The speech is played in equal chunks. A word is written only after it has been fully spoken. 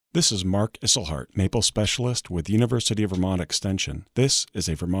This is Mark Isselhart, Maple Specialist with University of Vermont Extension. This is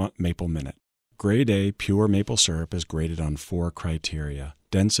a Vermont Maple Minute. Grade A pure maple syrup is graded on 4 criteria: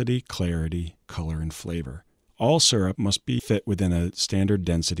 density, clarity, color, and flavor. All syrup must be fit within a standard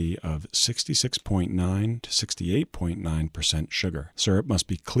density of 66.9 to 68.9% sugar. Syrup must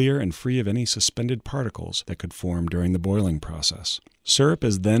be clear and free of any suspended particles that could form during the boiling process. Syrup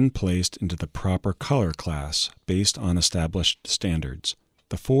is then placed into the proper color class based on established standards.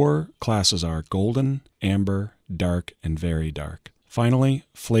 The 4 classes are golden, amber, dark, and very dark. Finally,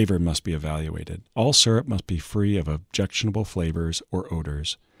 flavor must be evaluated. All syrup must be free of objectionable flavors or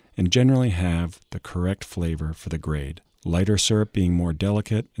odors, and generally have the correct flavor for the grade. Lighter syrup being more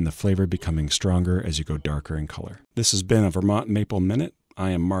delicate and the flavor becoming stronger as you go darker in color. This has been a Vermont Maple Minute. I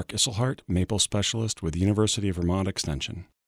am Mark Isselhart, Maple Specialist with University of Vermont Extension.